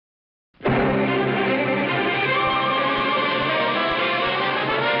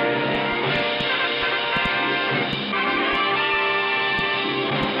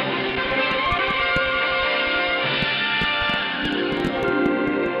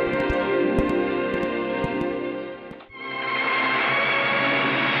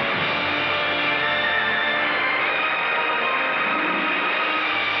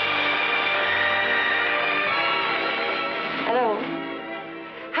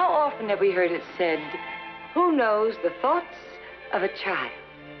often have we heard it said, who knows the thoughts of a child?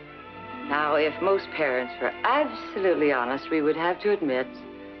 Now, if most parents were absolutely honest, we would have to admit,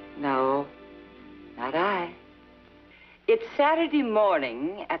 no, not I. It's Saturday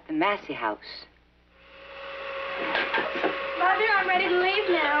morning at the Massey House. Mother, I'm ready to leave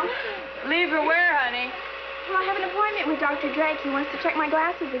now. Leave her where, honey? Well, I have an appointment with Dr. Drake. He wants to check my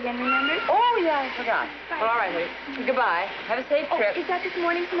glasses again, remember? Oh, yeah, I forgot. Well, all right, honey. Goodbye. Have a safe trip. Is that this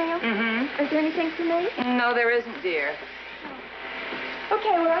morning's mail? Mm-hmm. Is there anything for me? No, there isn't, dear.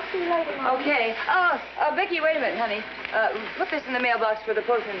 Okay, well, I'll see you later, Mom. Okay. Vickie, wait a minute, honey. Put this in the mailbox for the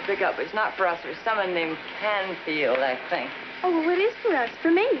postman to pick up. It's not for us. There's someone named Canfield, I think. Oh, well, it is for us. For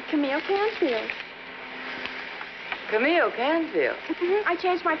me, Camille Canfield. Camille Canfield? Mm-hmm. I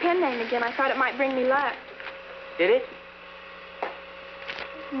changed my pen name again. I thought it might bring me luck. Did it?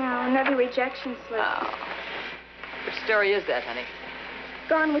 No, another rejection slip. Oh. Which story is that, honey?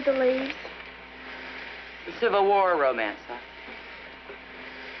 Gone with the Leaves. The Civil War romance, huh?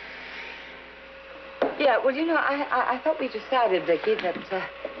 Yeah, well, you know, I thought we decided, Vickie, that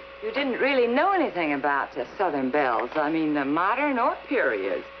you didn't really know anything about Southern belles. I mean, modern or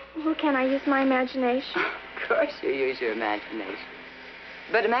period. Well, can I use my imagination? Of course you use your imagination.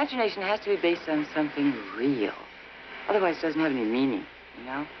 But imagination has to be based on something real. Otherwise, it doesn't have any meaning, you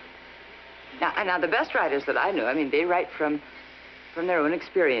know? Now, the best writers that I know, I mean, they write from their own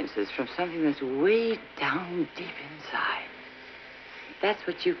experiences, from something that's way down deep inside. That's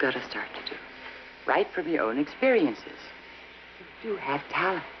what you've got to start to do. Write from your own experiences. You do have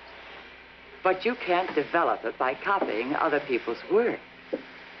talent. But you can't develop it by copying other people's work.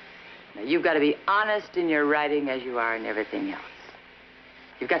 Now, you've got to be honest in your writing as you are in everything else.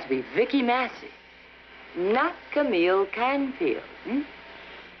 You've got to be Vickie Massey, not Camille Canfield. Hmm?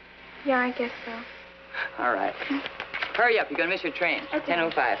 Yeah, I guess so. All right. Hurry up. You're going to miss your train. Okay.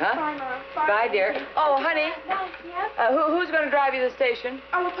 10:05, huh? Bye, Mom. Bye, Bye, dear. Oh, honey. Yes? Who's going to drive you to the station?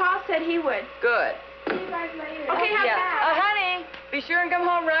 Oh, well, Paul said he would. Good. See you guys later. Okay, how's Yeah. that? Honey, be sure and come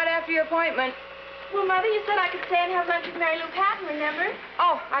home right after your appointment. Well, Mother, you said I could stay and have lunch with Mary Lou Patton, remember?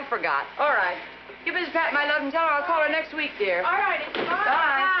 Oh, I forgot. All right. Give Mrs. Patton my love and tell her I'll call her next week, dear. All righty. Bye.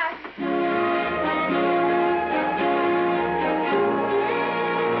 Bye.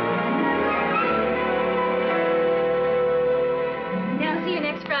 Yeah, I'll see you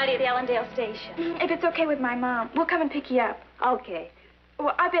next Friday at the Allendale station. If it's okay with my mom, we'll come and pick you up. Okay.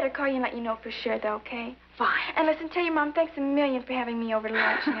 Well, I better call you and let you know for sure, though, okay? Fine. And listen, tell your Mom thanks a million for having me over to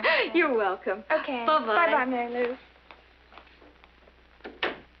lunch and everything. You're welcome. Okay. Bye-bye. Bye-bye, Mary Lou.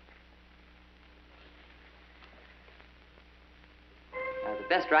 Now, the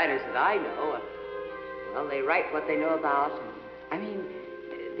best writers that I know, well, they write what they know about. I mean,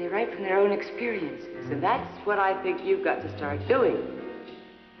 they write from their own experiences, and that's what I think you've got to start doing.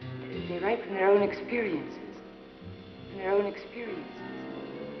 They write from their own experiences. From their own experiences.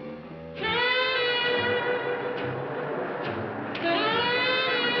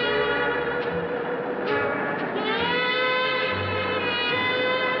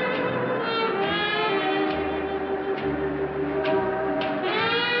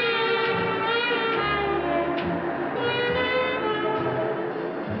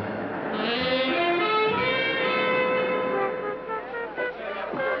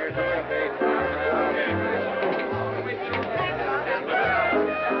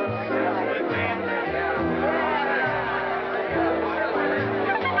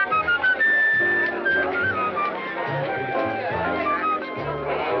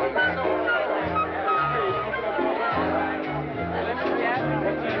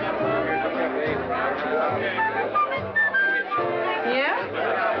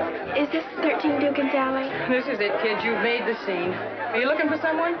 Is this 13 Dugan's Alley? This is it, kid. You've made the scene. Are you looking for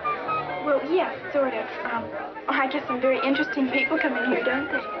someone? Well, yes, sort of. I guess some very interesting people come in here,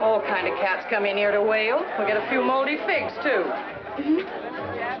 don't they? All kind of cats come in here to wail. We'll get a few moldy figs, too.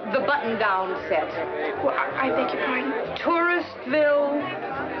 Mm-hmm. The button-down set. Well, I beg your pardon? Touristville.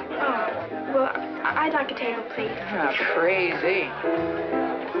 Oh, well, I'd like a table, please. Ah, crazy.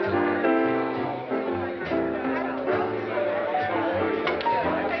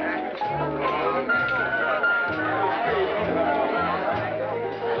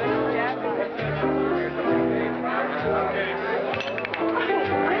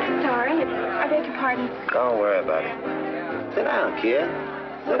 Pardon? Don't worry about it. Sit down, kid.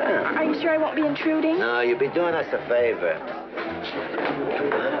 Sit down. Are you sure I won't be intruding? No, you'll be doing us a favor.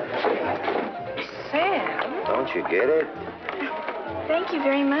 Sam? Don't you get it? Thank you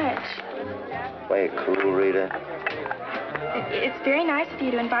very much. Play it cool, Rita. It's very nice of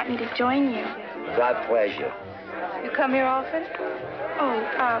you to invite me to join you. My pleasure. You come here often? Oh,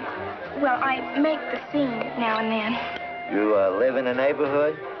 Well, I make the scene now and then. You live in the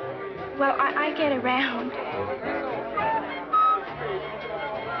neighborhood? Well, I get around.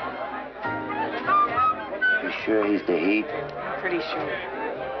 You sure he's the heat? Pretty sure.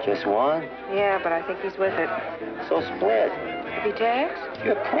 Just one? Yeah, but I think he's with it. So split. If he tags?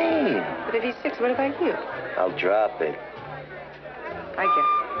 You're clean. But if he's 6, what about you? I'll drop it. I guess.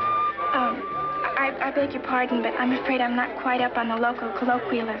 I beg your pardon, but I'm afraid I'm not quite up on the local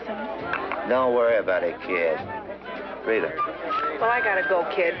colloquialisms. Don't worry about it, kid. Rita. Well, I gotta go,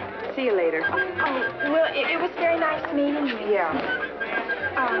 kid. See you later. Well, it was very nice meeting you. Yeah.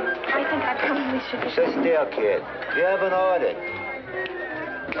 I think I probably should... Sit still, kid. You haven't ordered.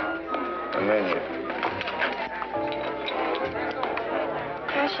 A menu.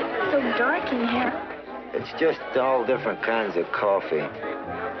 Gosh, it's so dark in here. It's just all different kinds of coffee.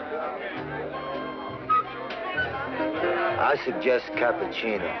 I suggest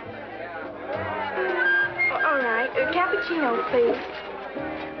cappuccino. All right. Cappuccino, please.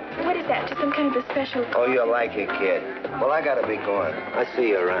 What is that? Just some kind of a special... Oh, you'll like it, kid. Well, I gotta be going. I'll see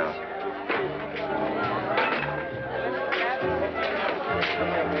you around.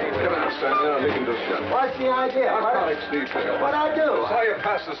 What's the idea? Narcotics detail. What'd I do? Saw you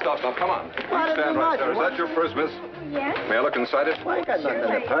pass the stuff. Now, come on. Well, I didn't Stand right do there. Is much. that your purse, miss? Yes? May I look inside it? Well, I got nothing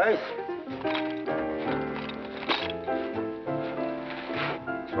in the purse.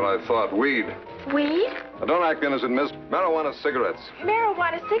 That's what I thought. Weed. Weed? Now, don't act innocent, miss. Marijuana cigarettes.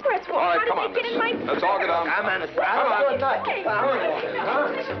 Marijuana cigarettes? Well, All right, how come did on, they get in my... Let's all get down. I'm on the Come on. Good night.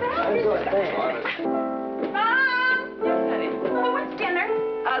 Oh, what's dinner?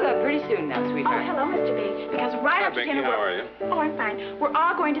 Pretty soon now, Oh, sweetheart. hello, Mr. B. Because right after Vickie, dinner... how are you? Oh, I'm fine. We're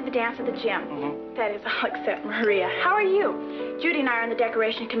all going to the dance at the gym. That is all except Maria. How are you? Judy and I are on the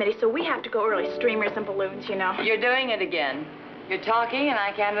decoration committee, so we have to go early. Streamers and balloons, you know. You're doing it again. You're talking, and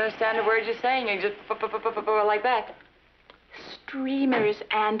I can't understand a word you're saying. You just like that. Streamers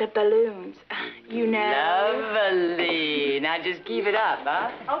and balloons. You know. Lovely. Now just keep it up,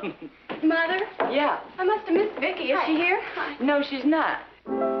 huh? Oh, Mother? Yeah. I must have missed Vickie. Is she here? No, she's not.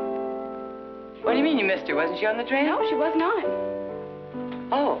 What do you mean you missed her? Wasn't she on the train? No, she was not.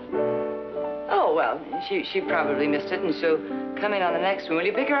 Oh. Oh, well, she probably missed it, and she'll come in on the next one. Will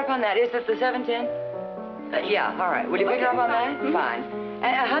you pick her up on that? Is it the 7:10? Yeah, all right. Will you pick her up on that? Fine.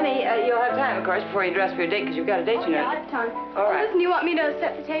 Honey, you'll have time, of course, before you dress for your date, because you've got a date tonight. Yeah, I have time. All right. Listen, you want me to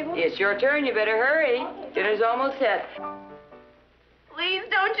set the table? It's your turn. You better hurry. Dinner's almost set. Please,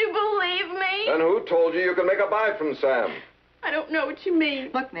 don't you believe me? And who told you can make a buy from Sam? I don't know what you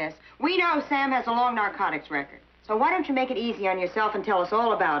mean. Look, miss, we know Sam has a long narcotics record. So why don't you make it easy on yourself and tell us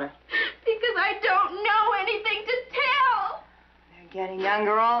all about it? Because I don't know anything to tell. They're getting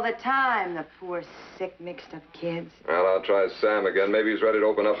younger all the time, the poor, sick, mixed-up kids. Well, I'll try Sam again. Maybe he's ready to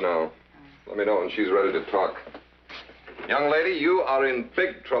open up now. Let me know when she's ready to talk. Young lady, you are in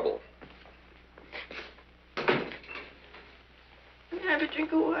big trouble. Have a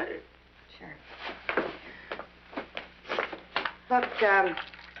drink of water. Sure. Look,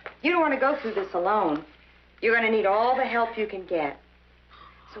 you don't want to go through this alone. You're going to need all the help you can get.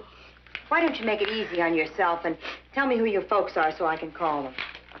 So why don't you make it easy on yourself and tell me who your folks are so I can call them.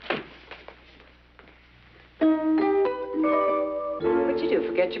 What'd you do,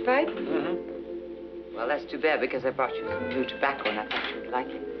 forget your pipe? Well, that's too bad, because I brought you some new tobacco, and I thought you would like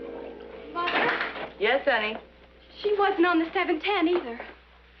it. Mother, Yes, honey. she wasn't on the 7:10 either.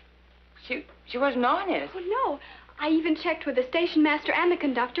 She wasn't on it. Oh, no. I even checked with the station master and the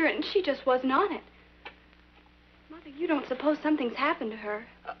conductor, and she just wasn't on it. Mother, you don't suppose something's happened to her?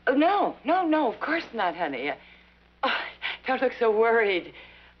 No, of course not, honey. Don't look so worried.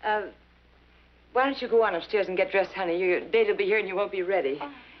 Why don't you go on upstairs and get dressed, honey? Your date will be here and you won't be ready.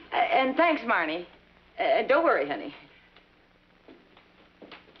 And thanks, Marnie. Don't worry, honey.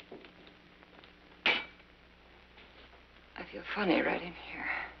 I feel funny right in here.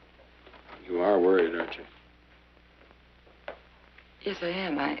 You are worried, aren't you? Yes, I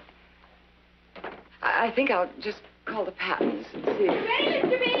am. I think I'll just call the Pattons and see. Ready,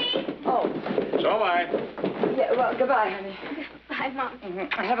 Mr. B? Oh. So am I. Yeah, well, goodbye, honey. Bye, Mom.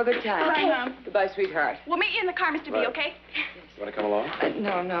 Have a good time. Bye, Mom. Goodbye, sweetheart. We'll meet you in the car, Mr. B, Right. okay? You want to come along?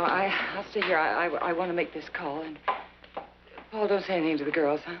 No, I'll stay here. I want to make this call, and Paul, don't say anything to the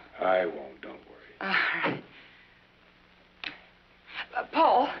girls, huh? I won't. Don't worry. All right.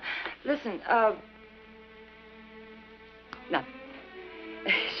 Paul, listen, now,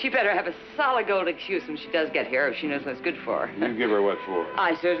 she better have a solid gold excuse when she does get here, if she knows what's good for her. You give her what for?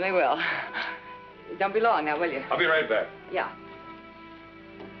 I certainly will. Don't be long now, will you? I'll be right back. Yeah.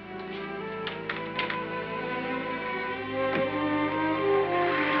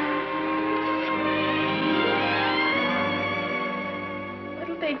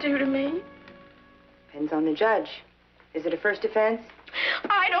 they do to me? Depends on the judge. Is it a first offense?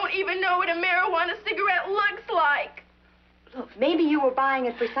 I don't even know what a marijuana cigarette looks like. Look, maybe you were buying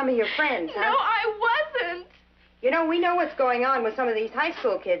it for some of your friends, huh? No, I wasn't. You know, we know what's going on with some of these high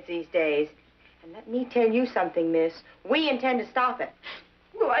school kids these days. And let me tell you something, miss. We intend to stop it.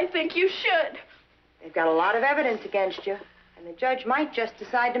 Well, I think you should. They've got a lot of evidence against you, and the judge might just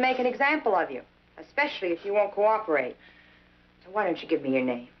decide to make an example of you, especially if you won't cooperate. So why don't you give me your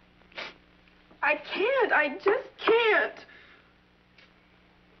name? I can't. I just can't.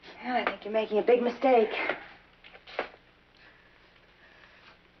 Well, I think you're making a big mistake.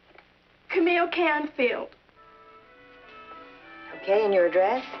 Camille Canfield. Okay, and your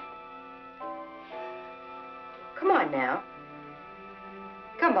address? Come on now.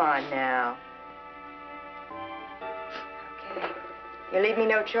 Come on now. Okay. You leave me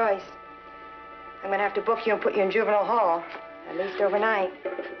no choice. I'm gonna have to book you and put you in juvenile hall, at least overnight.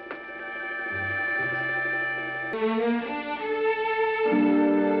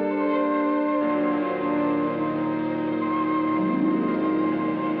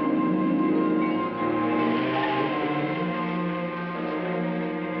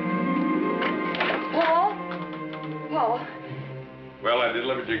 Paul? Well, I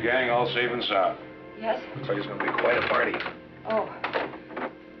delivered your gang all safe and sound. Yes? Looks like it's going to be quite a party. Oh.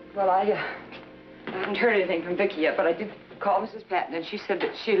 Well, I haven't heard anything from Vickie yet, but I did call Mrs. Patton, and she said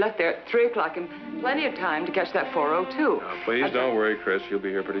that she left there at 3 o'clock and plenty of time to catch that 402. Now, please don't worry, Chris. You'll be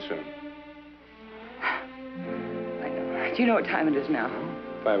here pretty soon. I know. Do you know what time it is now?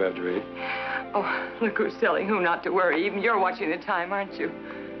 5 after 8. Oh, look who's telling who not to worry. Even you're watching the time, aren't you?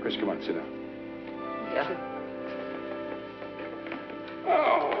 Chris, come on, sit down. Yeah.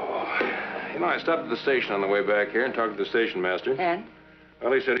 Oh, you know, I stopped at the station on the way back here and talked to the station master. And?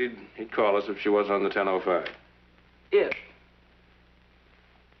 Well, he said he'd call us if she was on the 10:05.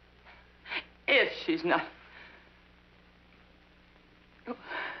 If she's not.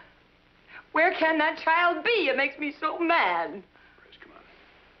 Where can that child be? It makes me so mad. Chris, come on.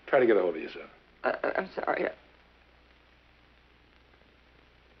 Try to get a hold of yourself. I'm sorry.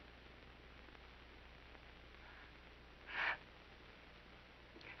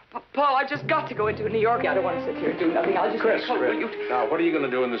 Paul, I've just got to go into New York. I don't want to sit here and do nothing. I'll just... Chris, will you... Now, what are you going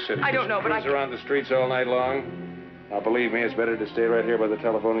to do in the city? I don't know, but Cruise around the streets all night long? Now, believe me, it's better to stay right here by the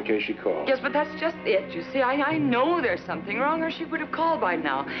telephone in case she calls. Yes, but that's just it. You see, I know there's something wrong, or she would have called by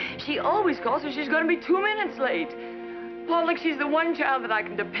now. She always calls, or she's going to be 2 minutes late. Paul, look, she's the one child that I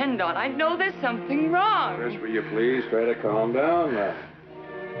can depend on. I know there's something wrong. Chris, will you please try to calm down now?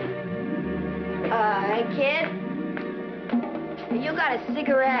 Hey, kid. You got a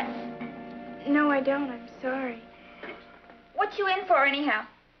cigarette? No, I don't. I'm sorry. What you in for, anyhow?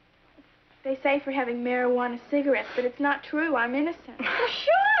 They say for having marijuana cigarettes, but it's not true. I'm innocent. Well,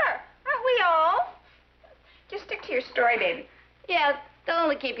 sure. Aren't we all? Just stick to your story, baby. Yeah, they'll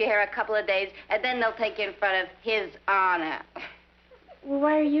only keep you here a couple of days, and then they'll take you in front of His Honor. Well,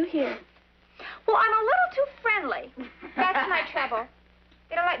 why are you here? Well, I'm a little too friendly. That's my trouble.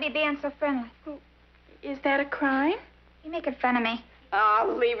 They don't like me being so friendly. Well, is that a crime? You making fun of me?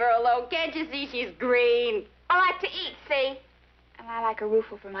 Oh, leave her alone. Can't you see she's green? I like to eat, see? And I like a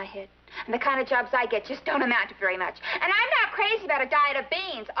roof over my head. And the kind of jobs I get just don't amount to very much. And I'm not crazy about a diet of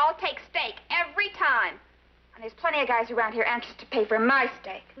beans. I'll take steak every time. And there's plenty of guys around here anxious to pay for my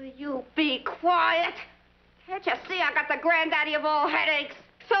steak. Will you be quiet? Can't you see I got the granddaddy of all headaches?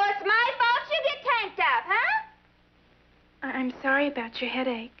 So it's my fault you get tanked up, huh? I'm sorry about your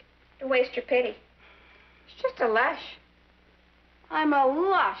headache. Don't waste your pity. It's just a lush. I'm a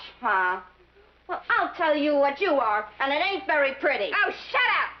lush, huh? Well, I'll tell you what you are, and it ain't very pretty. Oh, shut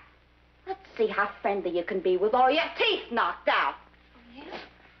up! Let's see how friendly you can be with all your teeth knocked out. Oh, yeah?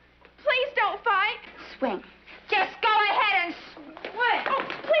 Please don't fight. Swing. Just go ahead and swing. Oh,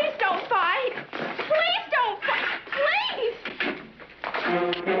 please don't fight. Please don't fight. Please.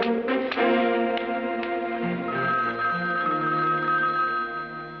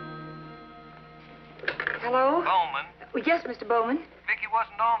 Hello? Bowman. Yes, Mr. Bowman. Vickie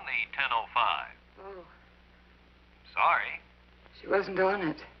wasn't on the 10:05. Oh, Sorry. she wasn't on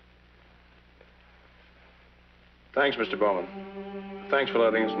it. Thanks, Mr. Bowman. Thanks for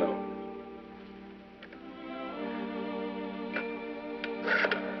letting us know.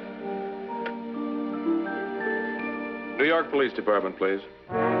 New York Police Department, please.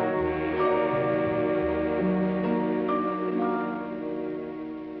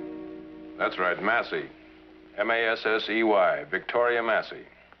 That's right, Massey. M-A-S-S-E-Y, Victoria Massey.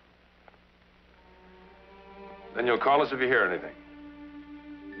 Then you'll call us if you hear anything.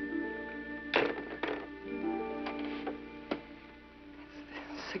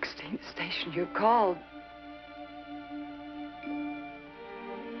 16th station you called.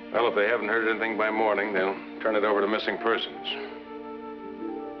 Well, if they haven't heard anything by morning, they'll turn it over to missing persons.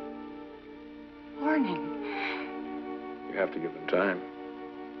 Morning. You have to give them time.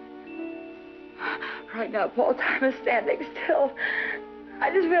 Right now, Paul, time is standing still.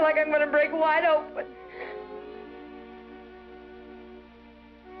 I just feel like I'm going to break wide open.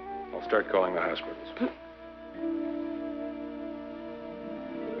 I'll start calling the hospitals.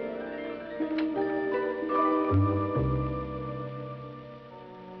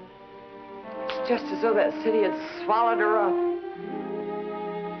 It's just as though that city had swallowed her up.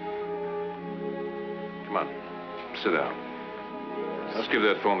 Come on, sit down. Let's give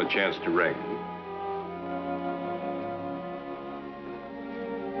that phone a chance to ring.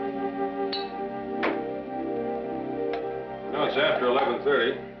 Now it's after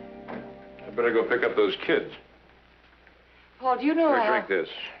 11:30. I better go pick up those kids. Paul, do you know Here, drink this.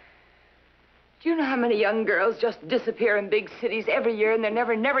 Do you know how many young girls just disappear in big cities every year and they're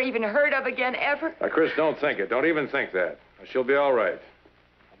never even heard of again, ever? Now, Chris, don't think it. Don't even think that. She'll be all right.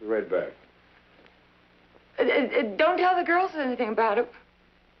 I'll be right back. Don't tell the girls anything about it.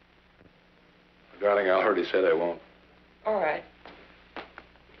 Darling, I already said I won't. All right.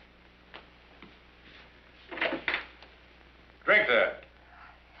 Drink that.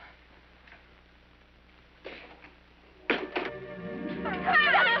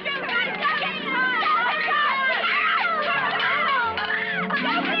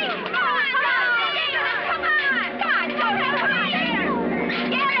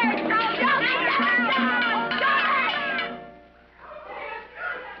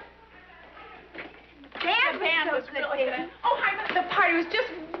 The party was just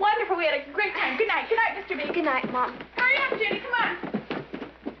wonderful. We had a great time. Good night. Good night, Mr. B. Good night, Mom. Hurry up, Judy. Come on.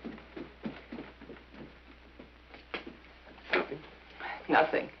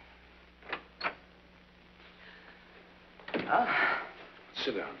 Nothing.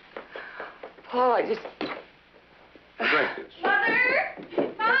 Sit down. Paul, I just... Drink this. Mother!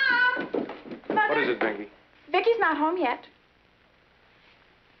 Mom! Mother! What is it, Vickie? Vickie's not home yet.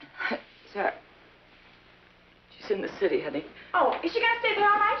 Sir, she's in the city, honey. Oh, is she going to stay there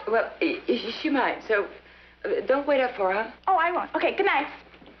all night? Well, she might, so don't wait up for her, huh? Oh, I won't. Okay, good night.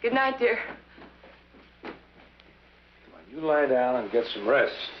 Good night, dear. Come on, you lie down and get some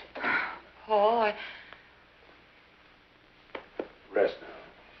rest. Paul, Rest now.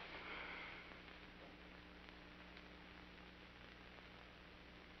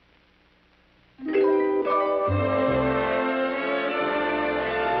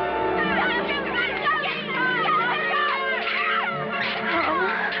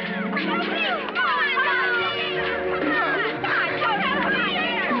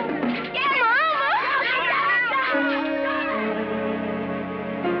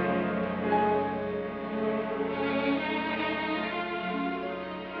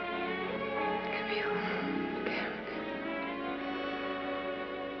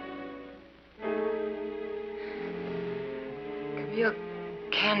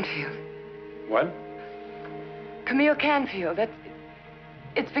 Canfield. What? Camille Canfield.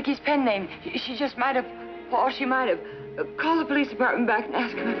 It's Vickie's pen name. She just might have, or she might have. Call the police department back and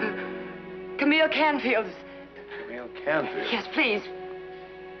ask them if Camille Canfield is... Camille Canfield? Yes, please.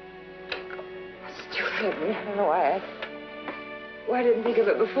 Stupid. I don't know why I didn't think of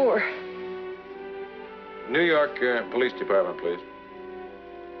it before. New York Police Department, please.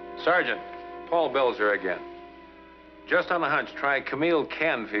 Sergeant, Paul Belzer again. Just on the hunch, try Camille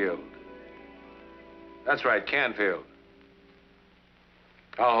Canfield. That's right, Canfield.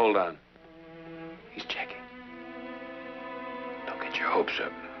 I'll hold on. He's checking. Don't get your hopes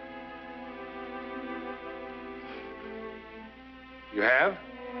up. You have?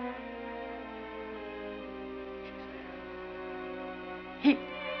 He...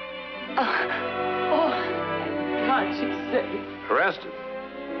 Oh, God, she's safe. Arrested?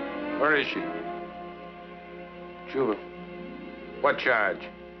 Where is she? Juba. What charge?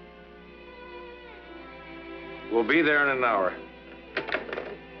 We'll be there in an hour.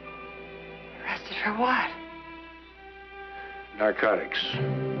 Arrested for what? Narcotics.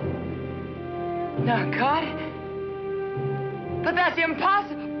 Narcotics? But that's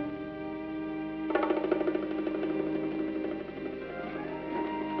impossible.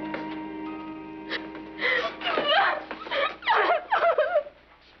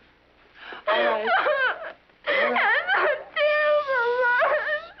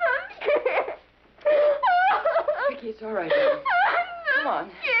 It's all right, baby. Come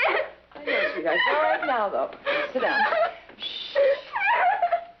on. I know, sweetheart. It's all right now, though. Sit down. Shh.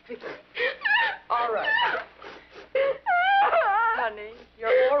 Vickie. All right. Honey, you're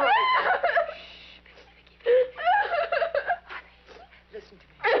all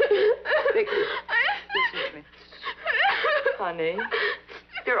honey.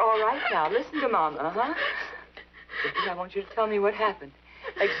 You're all right now. Listen to Mama, huh? Vickie, I want you to tell me what happened.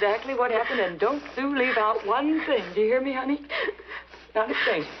 Exactly what happened, and don't you leave out one thing. Do you hear me, honey? Not a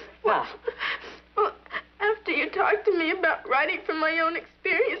thing. Now. Well, after you talked to me about writing from my own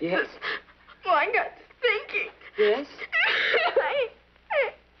experiences, Yes. well, I got to thinking. Yes?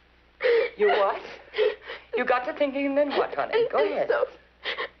 You what? You got to thinking, and then what, honey? Go ahead. So,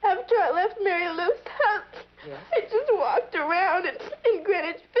 after I left Mary Lou's house, Yes. I just walked around in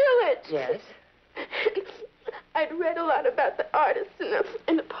Greenwich Village. Yes? I'd read a lot about the artists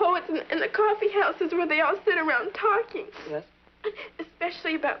and the poets and the coffee houses where they all sit around talking. Yes?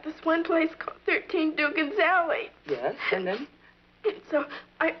 Especially about this one place called 13 DUGAN'S Alley. Yes? And then? And so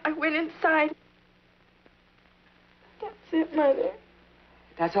I went inside. That's it, Mother.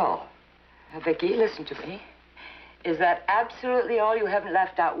 That's all. Now, Vickie, listen to me. Is that absolutely all? You haven't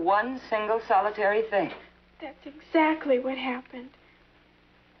left out one single solitary thing? That's exactly what happened.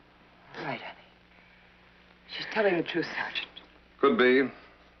 All right, honey. She's telling the truth, Sergeant. Could be.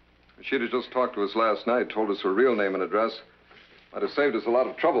 If she'd have just talked to us last night, told us her real name and address, might have saved us a lot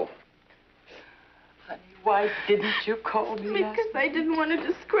of trouble. Honey, why didn't you call me last Because I didn't want to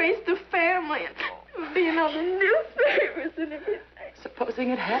disgrace the family and being on the newspapers and everything. Supposing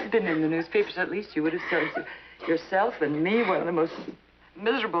it had been in the newspapers, at least you would have served yourself and me one of the most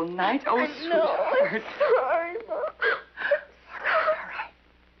miserable nights. Oh, I know. sweetheart. I'm sorry, Mom. All right.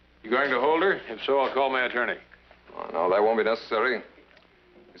 You going to hold her? If so, I'll call my attorney. Oh, no, that won't be necessary.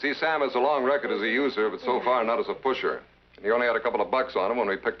 You see, Sam has a long record as a user, but so far not as a pusher. And he only had a couple of bucks on him when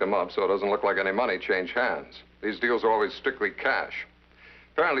we picked him up, so it doesn't look like any money changed hands. These deals are always strictly cash.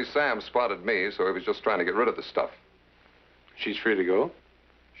 Apparently, Sam spotted me, so he was just trying to get rid of the stuff. She's free to go?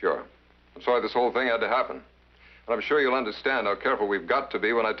 Sure. I'm sorry this whole thing had to happen. And I'm sure you'll understand how careful we've got to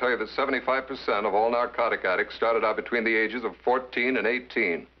be when I tell you that 75% of all narcotic addicts started out between the ages of 14 and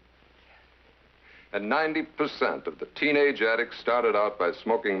 18. And 90% of the teenage addicts started out by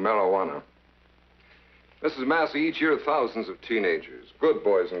smoking marijuana. Mrs. Massey, each year thousands of teenagers, good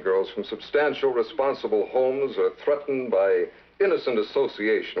boys and girls from substantial, responsible homes are threatened by innocent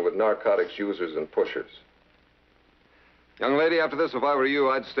association with narcotics users and pushers. Young lady, after this, if I were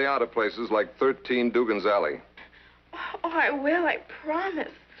you, I'd stay out of places like 13 DUGAN'S Alley. Oh, I will, I promise.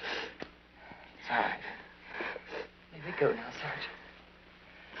 It's all right. May we go now, Sergeant?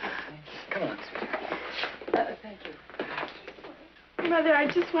 Come on, sweetheart. Thank you. Mother, I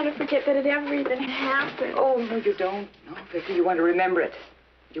just want to forget that it ever even happened. Oh, no, you don't. No, Vickie, you want to remember it.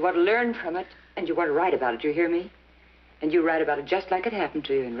 You want to learn from it, and you want to write about it. You hear me? And you write about it just like it happened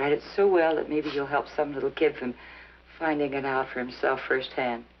to you, and write it so well that maybe you'll help some little kid from finding it out for himself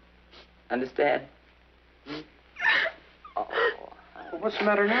firsthand. Understand? Oh. Well, what's the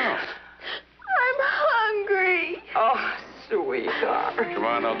matter now? I'm hungry. Oh, sweetheart. Come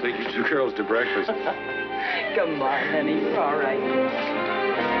on, I'll take you two girls to breakfast. Come on, honey. You're all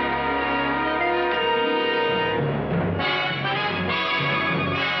right.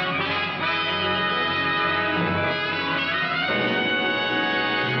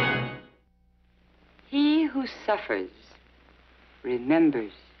 He who suffers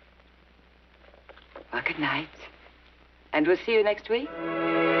remembers. Well, good night. And we'll see you next week.